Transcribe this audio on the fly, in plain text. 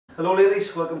Hello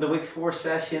ladies, welcome to week 4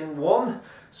 session 1.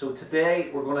 So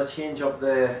today we're going to change up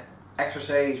the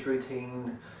exercise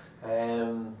routine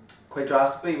quite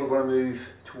drastically. We're going to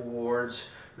move towards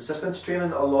resistance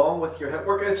training along with your hip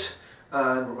workouts,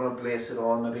 and we're going to place it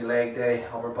on maybe leg day,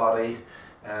 upper body,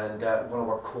 and we're going to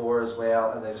work core as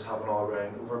well, and then just have an all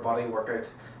round over body workout,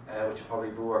 which will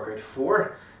probably be workout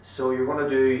 4. So you're going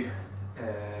to do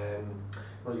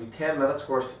 10 minutes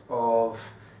worth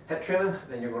of hip training,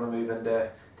 then you're going to move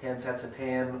into 10 sets of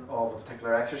 10 of a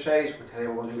particular exercise. Today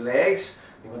we're going to do legs,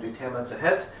 you're going to do 10 minutes of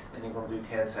HIIT, and you're going to do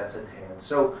 10 sets of 10.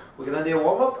 So we're going to do a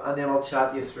warm up and then I'll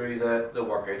chat you through the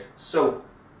workout. So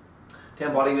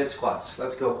 10 body weight squats,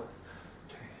 let's go.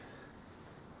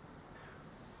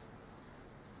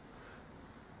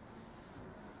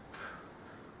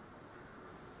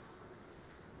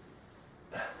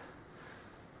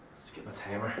 Let's get my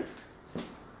timer.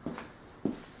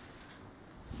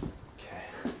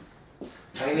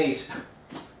 High knees.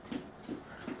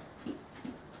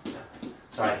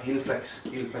 Sorry, heel flicks,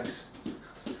 heel flicks.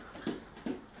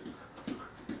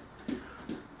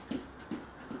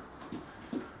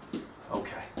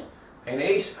 Okay. High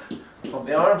knees, pump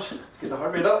the arms, let's get the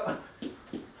heart rate up.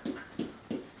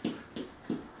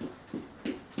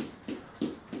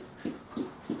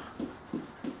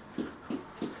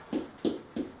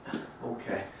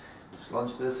 Okay, just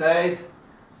lunge to the side,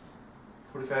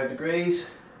 45 degrees.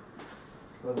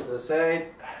 Lunge to the side.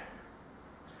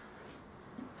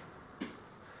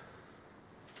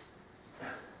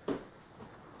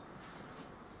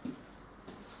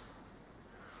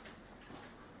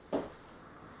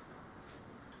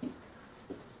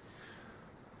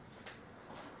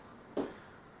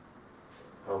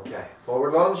 Okay,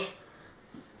 forward lunge.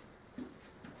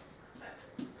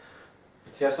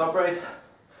 Chest upright.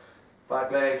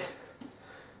 Back leg.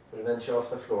 Put an inch off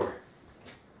the floor.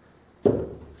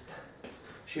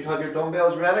 Should have your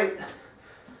dumbbells ready.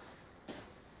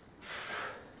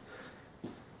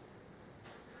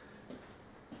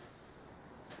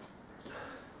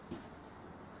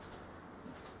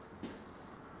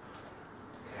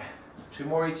 Okay, 2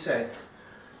 more each side.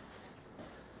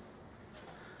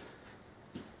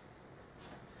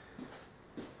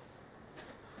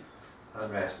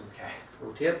 And rest, okay.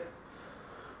 Rotate.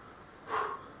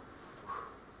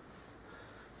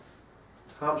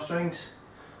 Hamstrings.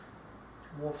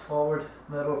 Walk forward,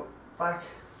 middle, back,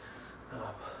 and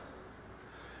up.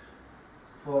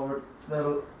 Forward,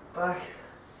 middle, back,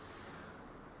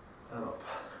 and up.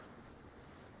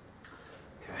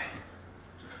 Okay.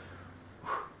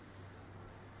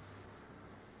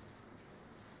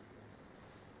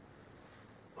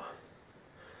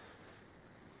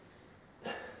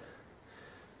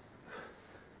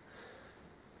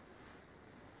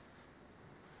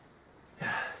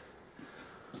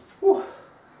 Whew.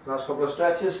 Last couple of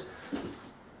stretches.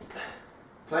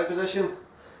 Plank position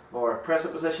or press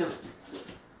up position.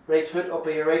 Right foot up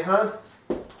by your right hand.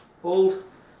 Hold,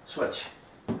 switch.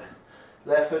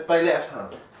 Left foot by left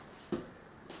hand.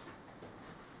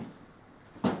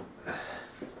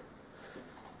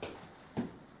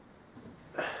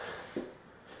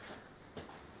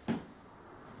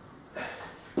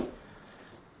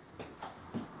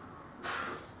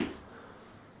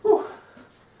 Whew.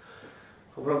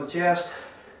 Open up the chest.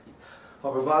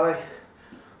 Upper body,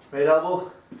 right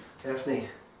elbow, left knee.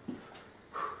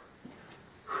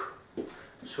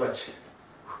 Switch.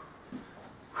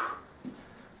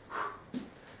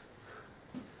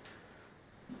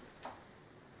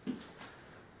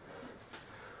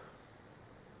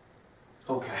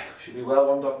 Okay, should be well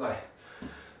warmed up now.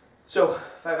 So,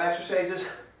 5 exercises.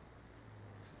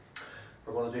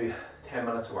 We're going to do 10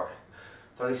 minutes of work.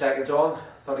 30 seconds on,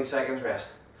 30 seconds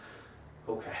rest.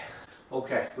 Okay.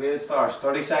 Okay, weighted starts,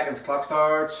 30 seconds, clock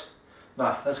starts.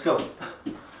 Now, let's go.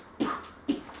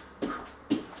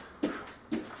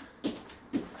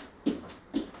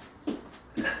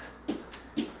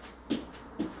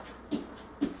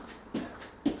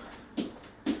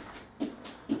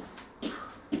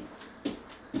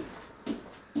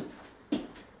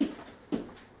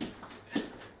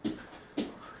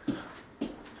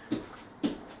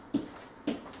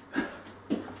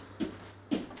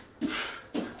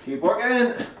 Keep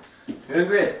working. Doing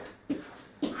great.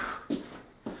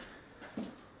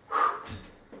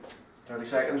 30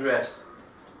 seconds rest.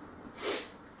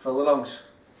 Fill the lungs.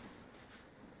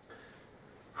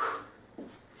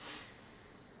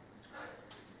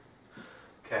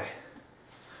 Okay.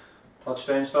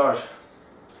 Touchdown stars.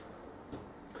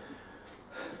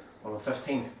 1 of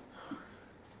 15.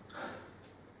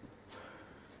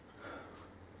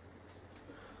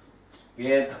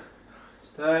 Again.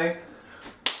 Down.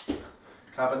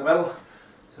 Clap in the middle.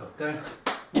 So down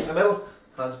in the middle,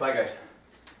 hands back out.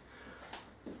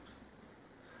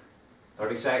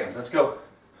 30 seconds, let's go.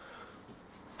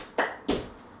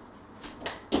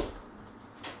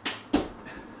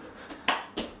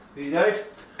 Feet out,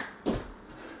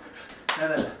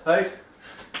 in, out,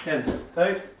 in,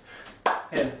 out,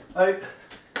 in, out,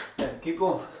 in. Keep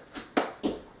going.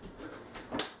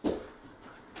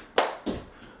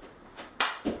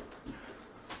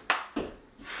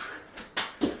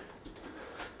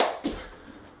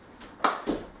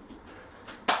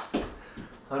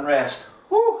 And rest.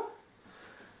 Woo.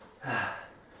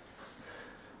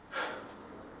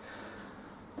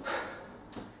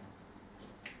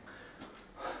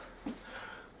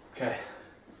 Okay.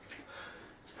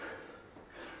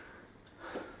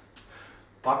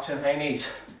 Boxing high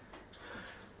knees.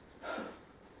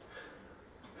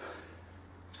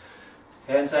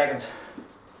 10 seconds.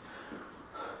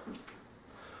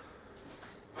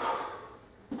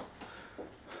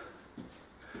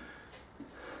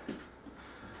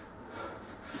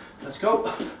 Let's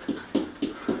go.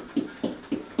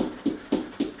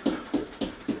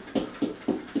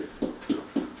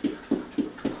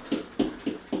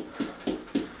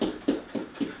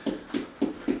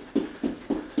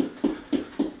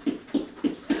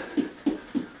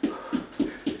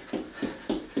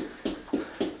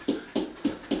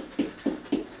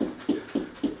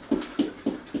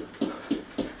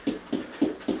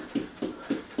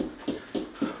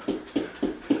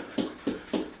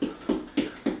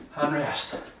 And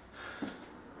rest.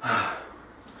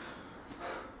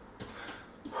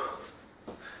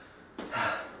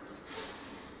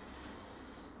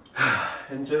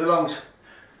 In through the lungs.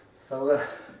 Fill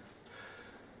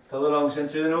the lungs in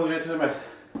through the nose, out through the mouth.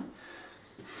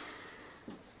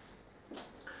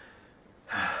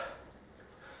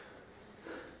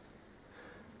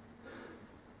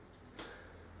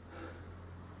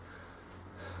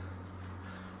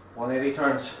 (180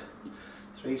 turns).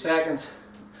 3 seconds.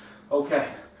 Okay,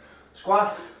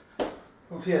 squat,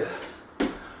 rotate,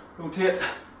 rotate,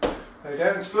 right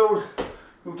down, explode,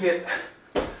 rotate.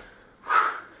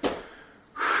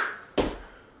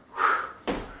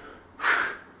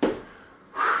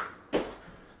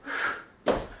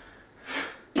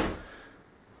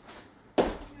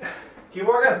 Keep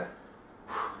working.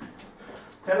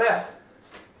 10 left.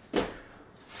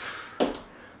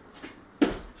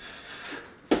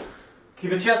 Keep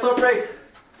your chest upright.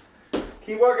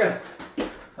 Keep working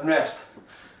and rest.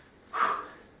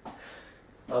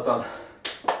 Well done.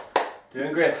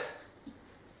 Doing great.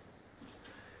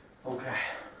 Okay.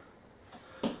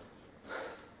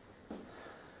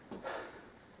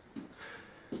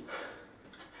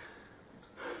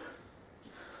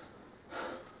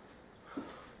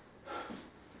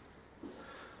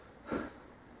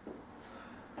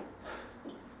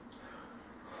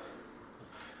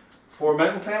 Four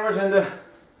mountain climbers into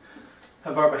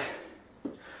a burpee.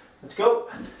 Let's go.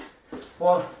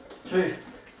 1, 2,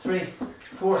 3,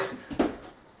 4.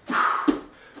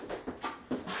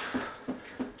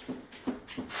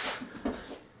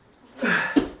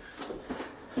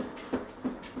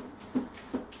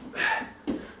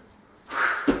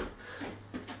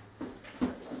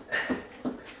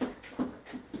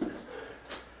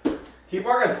 Keep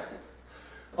working.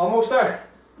 Almost there.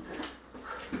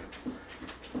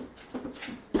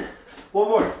 One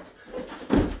more.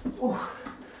 Ooh.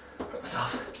 Hurt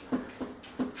myself.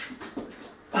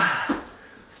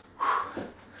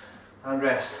 And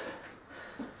rest.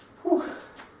 Whew.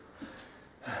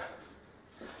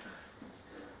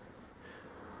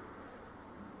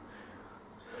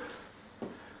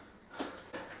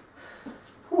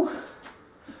 Whew.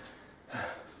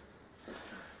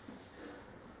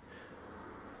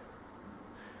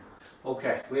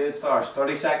 Okay, weighted stars.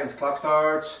 30 seconds. Clock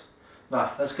starts.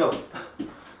 Now, let's go.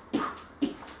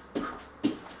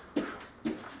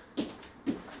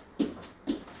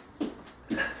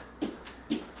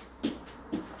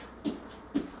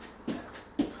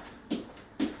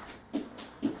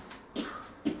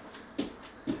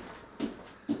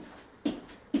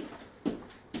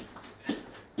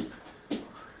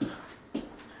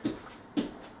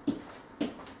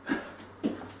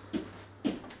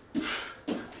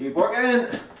 Keep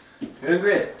working. Doing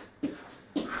great.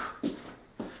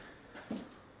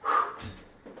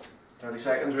 30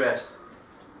 seconds rest.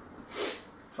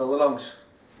 Fill the lungs.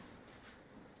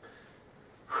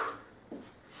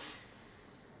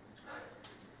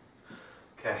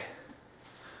 Okay.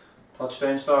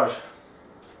 Touchdown stars.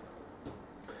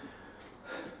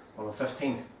 1 of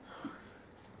 15.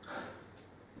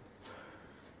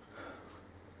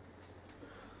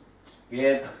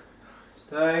 Again.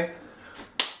 Down.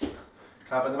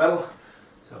 Clap in the middle.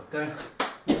 So down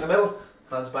in the middle,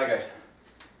 hands back out.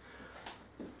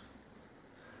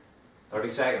 30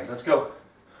 seconds, let's go.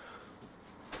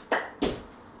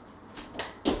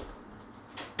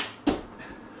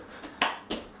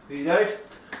 Feet out,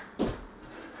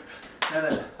 and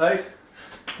then out,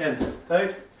 in,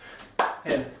 out,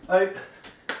 in, out,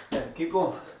 in. Keep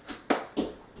going.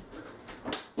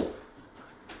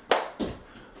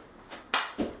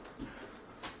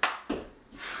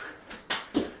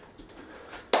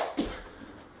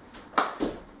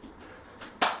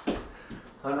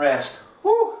 And rest.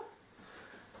 Woo.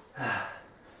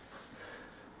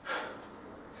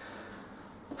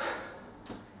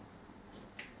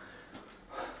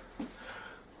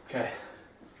 Okay.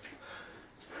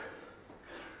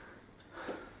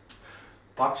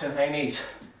 Boxing high knees.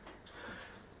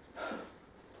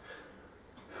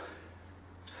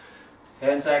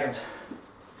 10 seconds.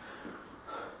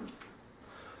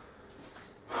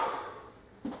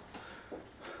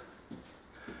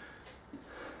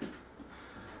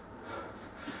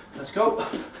 Let's go.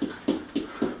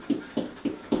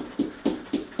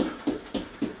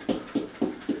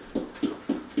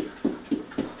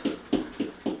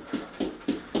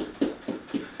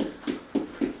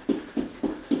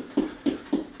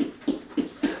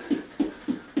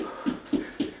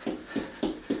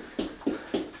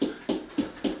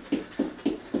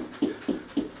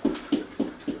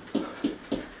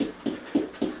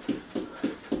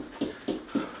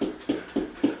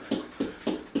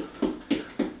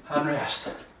 And rest.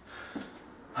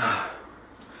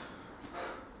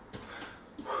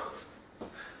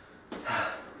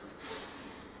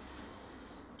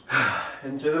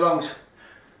 In through the lungs.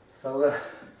 Fill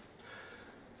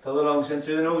the lungs in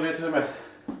through the nose, out to the mouth.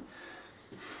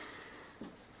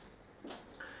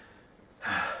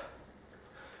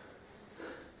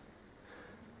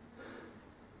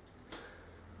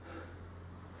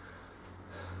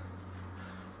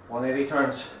 "180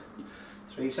 turns.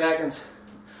 3 seconds.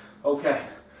 Okay,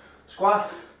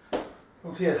 squat,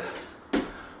 rotate,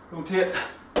 rotate,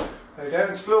 go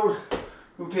down, explode,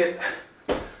 rotate.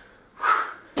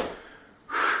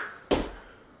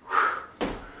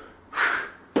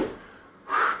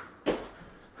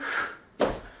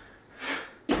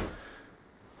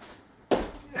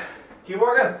 Keep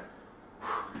working.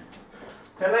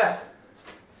 10 left.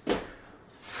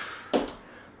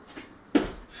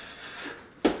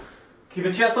 Keep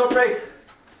your chest upright.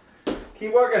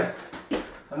 Keep working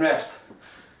and rest.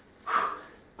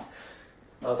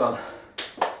 Well done.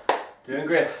 Doing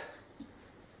great.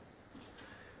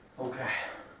 Okay.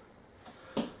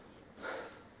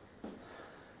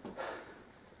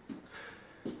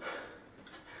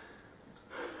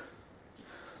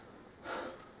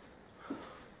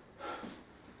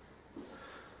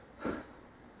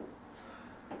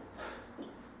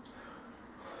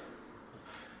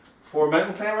 Four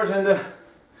mountain climbers into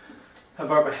a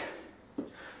burpee.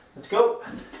 Let's go.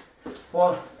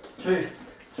 1, 2,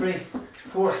 3,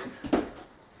 4.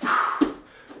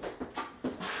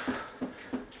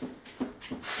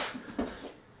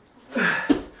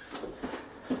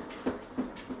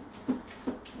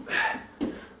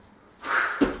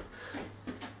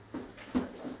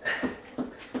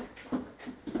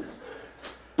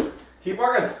 Keep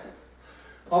working.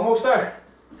 Almost there.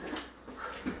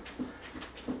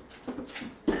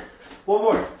 One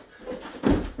more.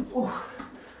 Ooh.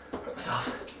 Put this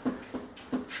off.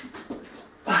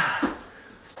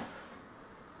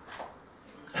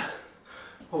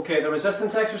 Okay, the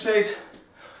resistance exercise,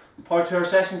 part to our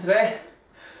session today.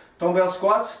 Dumbbell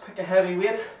squats, pick a heavy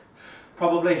weight,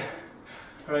 probably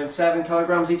around 7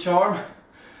 kilograms each arm.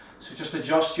 So just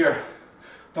adjust your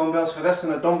dumbbells for this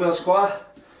in a dumbbell squat.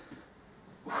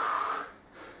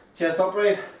 Chest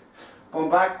upright, bum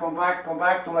back, bum back, bum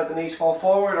back, don't let the knees fall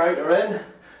forward, out or in.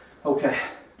 Okay,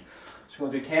 so we're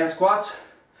going to do 10 squats,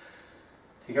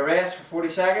 take a rest for 40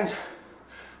 seconds,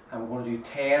 and we're going to do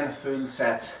 10 full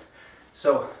sets.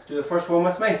 So, do the first one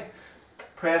with me,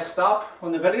 press stop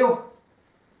on the video,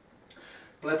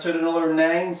 blitz out another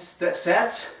 9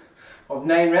 sets of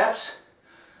 9 reps,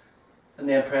 and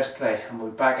then press play, and we'll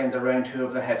be back into round 2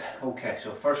 of the HIIT. Okay, so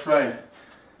first round,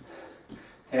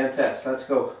 10 sets, let's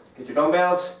go. Get your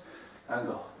dumbbells, and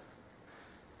go.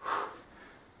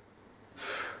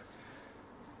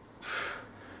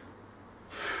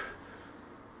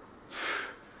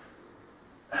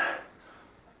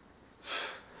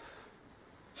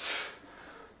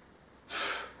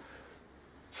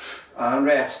 And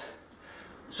rest.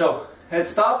 So, hit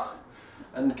stop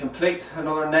and complete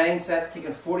another 9 sets,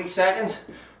 taking 40 seconds.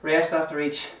 Rest after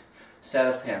each set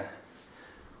of 10.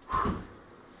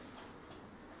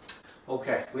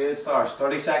 Okay, weighted stars,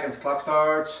 30 seconds, clock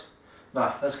starts.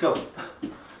 Now, let's go.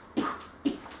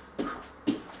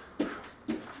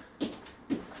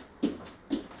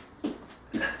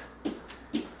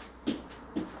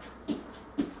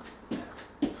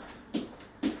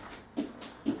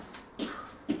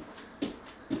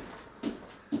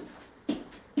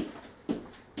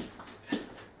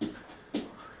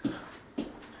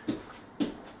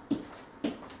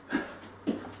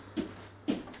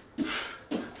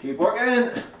 Keep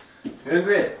working. Doing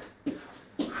great.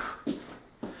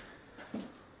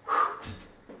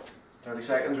 30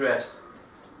 seconds rest.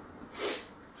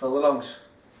 Fill the lungs.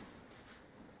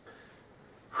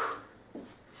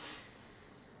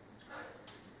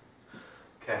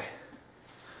 Okay.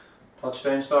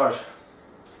 Touchdown stars.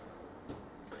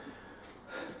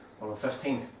 1 of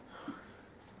 15.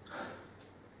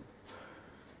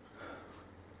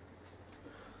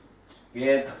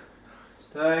 Again.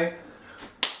 Down.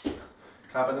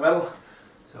 Clap in the middle.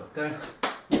 So down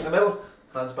in the middle,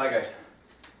 hands back out.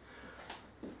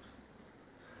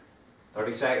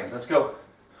 30 seconds, let's go.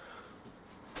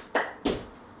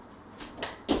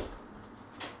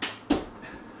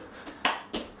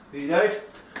 Feet out.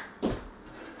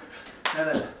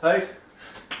 In, out.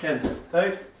 In,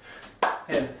 out.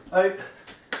 In, out.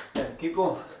 In. Keep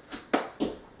going.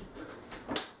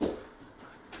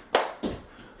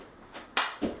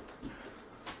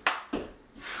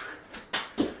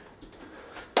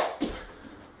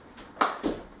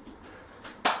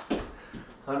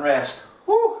 And rest.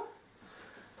 Woo.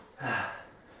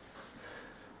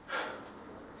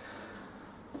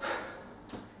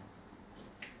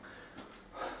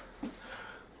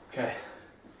 Okay.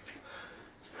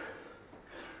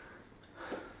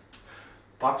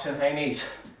 Boxing high knees.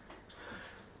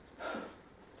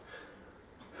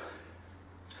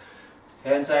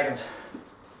 10 seconds.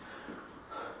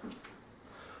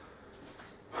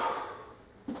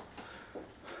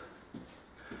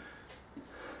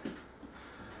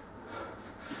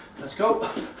 Let's go.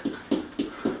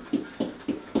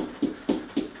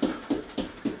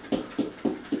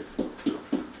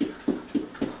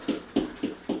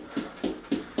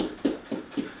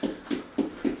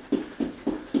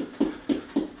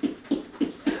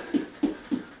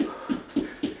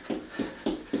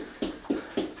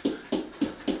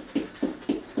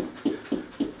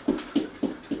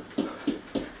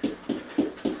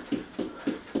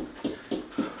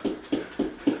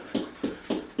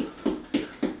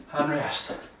 And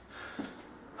rest.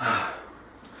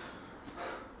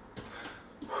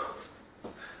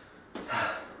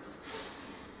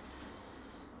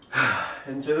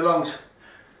 In through the lungs.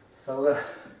 Fill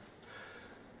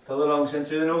the lungs in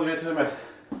through the nose, out to the mouth.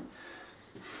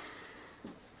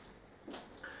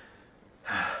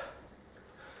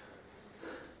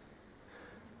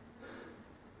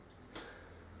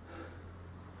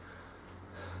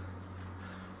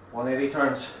 .180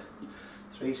 turns.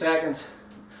 3 seconds.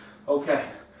 Okay,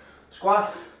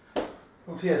 squat,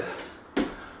 rotate,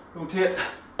 rotate,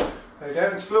 lie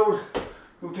down, explode,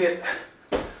 rotate.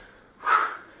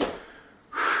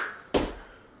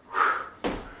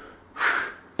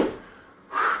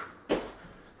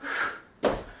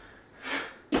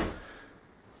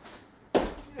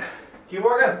 Keep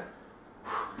working.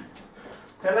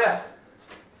 10 left.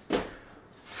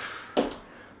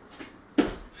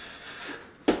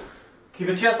 Keep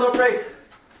your chest upright.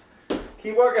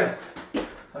 Keep working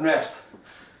and rest.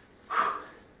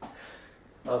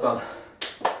 Well done.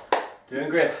 Doing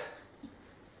great.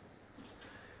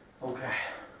 Okay.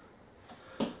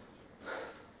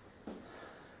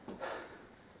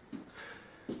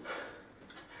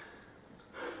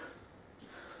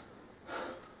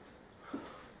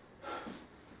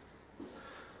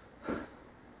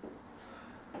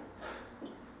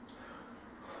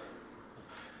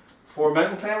 Four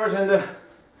mountain climbers into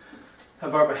a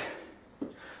burpee.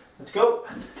 Let's go.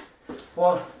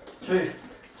 1, 2,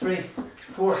 3,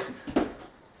 4.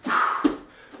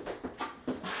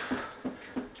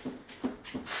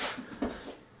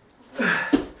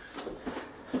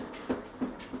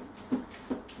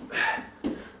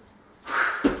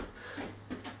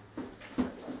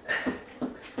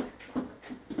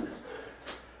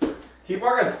 Keep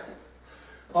working.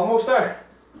 Almost there.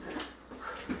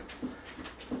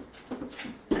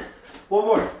 One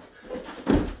more.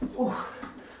 Ooh.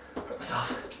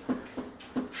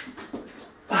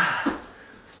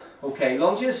 Okay,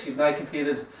 lunges. You've now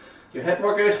completed your HIIT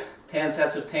workout. 10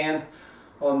 sets of 10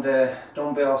 on the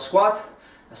dumbbell squat,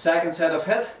 a second set of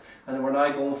HIIT, and then we're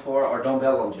now going for our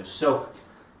dumbbell lunges. So,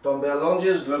 dumbbell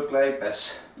lunges look like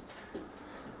this.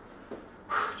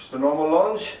 Just a normal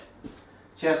lunge,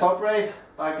 chest upright,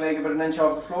 back leg about an inch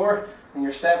off the floor, and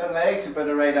your stepping legs about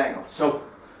a right angle. So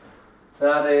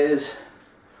that is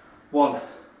 1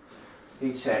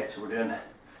 each side. So we're doing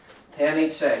 10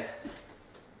 each side.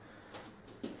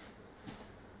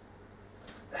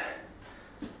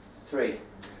 3.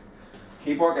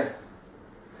 Keep working.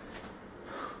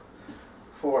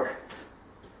 4.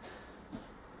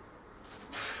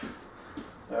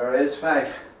 There it is. 5.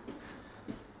 6.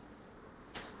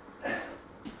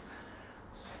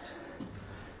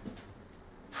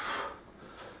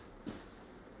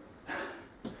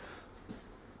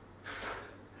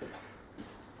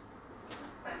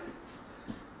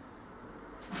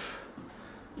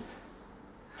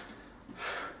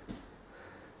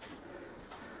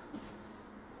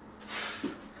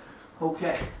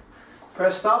 Okay,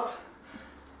 press stop,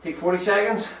 take 40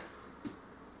 seconds,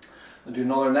 and do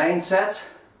another 9 sets,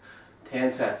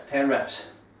 10 sets, 10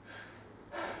 reps.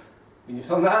 When you've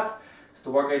done that, it's the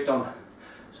workout done.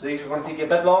 So these are going to take you a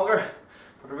bit longer,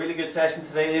 but a really good session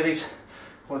today, ladies.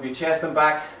 We're going to do chest and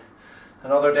back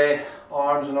another day,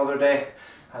 arms another day,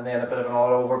 and then a bit of an all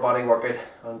over body workout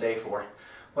on day 4.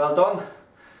 Well done,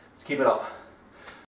 let's keep it up.